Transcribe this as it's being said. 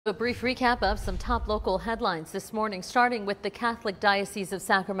A brief recap of some top local headlines this morning, starting with the Catholic Diocese of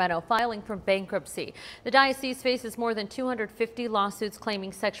Sacramento filing for bankruptcy. The diocese faces more than 250 lawsuits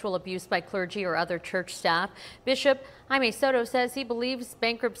claiming sexual abuse by clergy or other church staff. Bishop Jaime Soto says he believes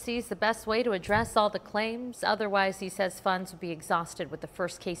bankruptcy is the best way to address all the claims. Otherwise, he says funds would be exhausted with the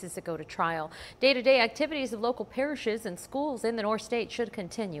first cases that go to trial. Day-to-day activities of local parishes and schools in the Northstate should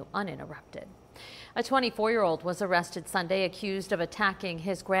continue uninterrupted. A 24-year-old was arrested Sunday accused of attacking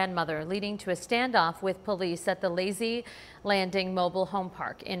his grandmother, leading to a standoff with police at the Lazy Landing Mobile Home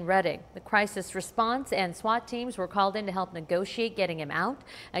Park in Redding. The Crisis Response and SWAT teams were called in to help negotiate getting him out.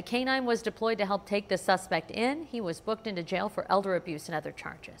 A canine was deployed to help take the suspect in. He was booked into jail for elder abuse and other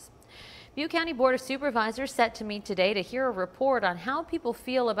charges. Butte County Board of Supervisors set to meet today to hear a report on how people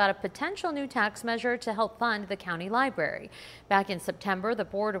feel about a potential new tax measure to help fund the county library. Back in September, the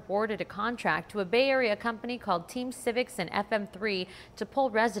board awarded a contract to a Bay Area company called Team Civics and FM3 to poll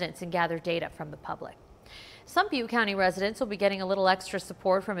residents and gather data from the public. Some Butte County residents will be getting a little extra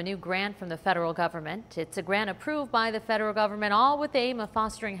support from a new grant from the federal government. It's a grant approved by the federal government, all with the aim of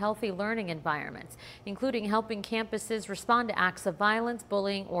fostering healthy learning environments, including helping campuses respond to acts of violence,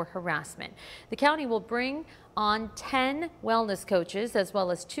 bullying, or harassment. The county will bring on 10 wellness coaches, as well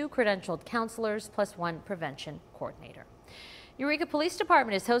as 2 credentialed counselors, plus 1 prevention coordinator. Eureka Police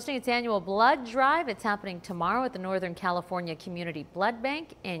Department is hosting its annual blood drive. It's happening tomorrow at the Northern California Community Blood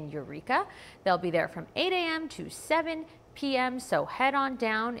Bank in Eureka. They'll be there from 8 a.m. to 7 p.m. so head on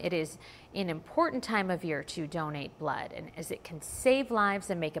down. It is an important time of year to donate blood, and as it can save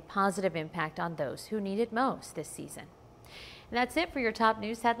lives and make a positive impact on those who need it most this season. And that's it for your top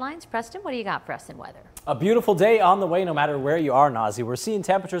news headlines. Preston, what do you got for us in weather? A beautiful day on the way no matter where you are, Nazi. We're seeing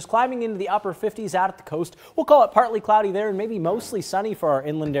temperatures climbing into the upper 50s out at the coast. We'll call it partly cloudy there and maybe mostly sunny for our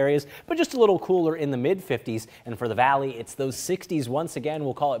inland areas, but just a little cooler in the mid 50s. And for the valley, it's those 60s once again.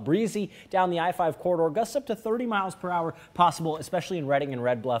 We'll call it breezy down the I-5 corridor. Gusts up to 30 miles per hour possible, especially in Redding and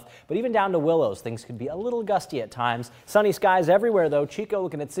Red Bluff, but even down to Willows, things could be a little gusty at times. Sunny skies everywhere though. Chico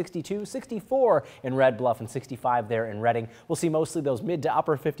looking at 62, 64 in Red Bluff and 65 there in Redding. We'll see mostly those mid to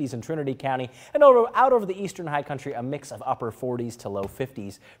upper 50s in Trinity County, and out over the eastern high country, a mix of upper 40s to low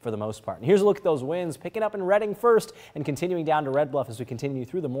 50s for the most part. And here's a look at those winds, picking up in Redding first and continuing down to Red Bluff as we continue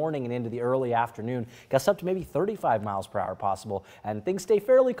through the morning and into the early afternoon. Gusts up to maybe 35 miles per hour possible, and things stay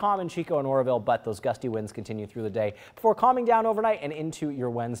fairly calm in Chico and Oroville, but those gusty winds continue through the day before calming down overnight and into your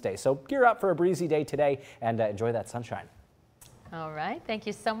Wednesday. So gear up for a breezy day today and enjoy that sunshine. All right, thank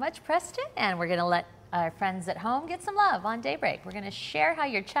you so much, Preston, and we're going to let our friends at home get some love on Daybreak. We're going to share how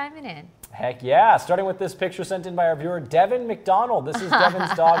you're chiming in. Heck yeah, starting with this picture sent in by our viewer, Devin McDonald. This is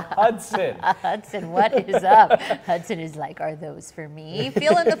Devin's dog, Hudson. Hudson, what is up? Hudson is like, are those for me?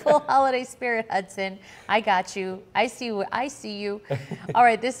 Feeling the full holiday spirit, Hudson. I got you. I see you. I see you. All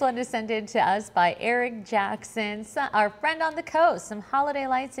right, this one is sent in to us by Eric Jackson, our friend on the coast. Some holiday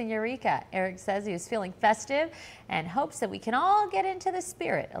lights in Eureka. Eric says he was feeling festive and hopes that we can all get into the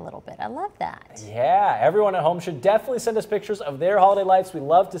spirit a little bit. I love that. Yeah, everyone at home should definitely send us pictures of their holiday lights. We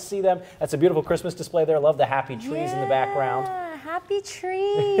love to see them. That's a beautiful Christmas display there. Love the happy trees in the background. Happy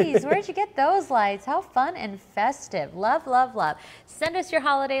trees. Where'd you get those lights? How fun and festive. Love, love, love. Send us your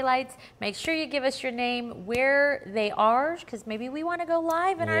holiday lights. Make sure you give us your name, where they are, because maybe we want to go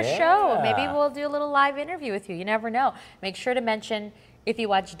live in our show. Maybe we'll do a little live interview with you. You never know. Make sure to mention if you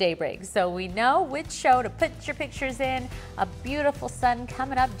watch Daybreak, so we know which show to put your pictures in. A beautiful sun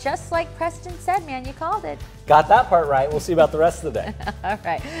coming up, just like Preston said, man, you called it. Got that part right. We'll see about the rest of the day. All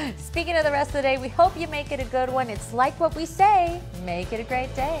right. Speaking of the rest of the day, we hope you make it a good one. It's like what we say, make it a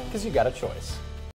great day. Because you got a choice.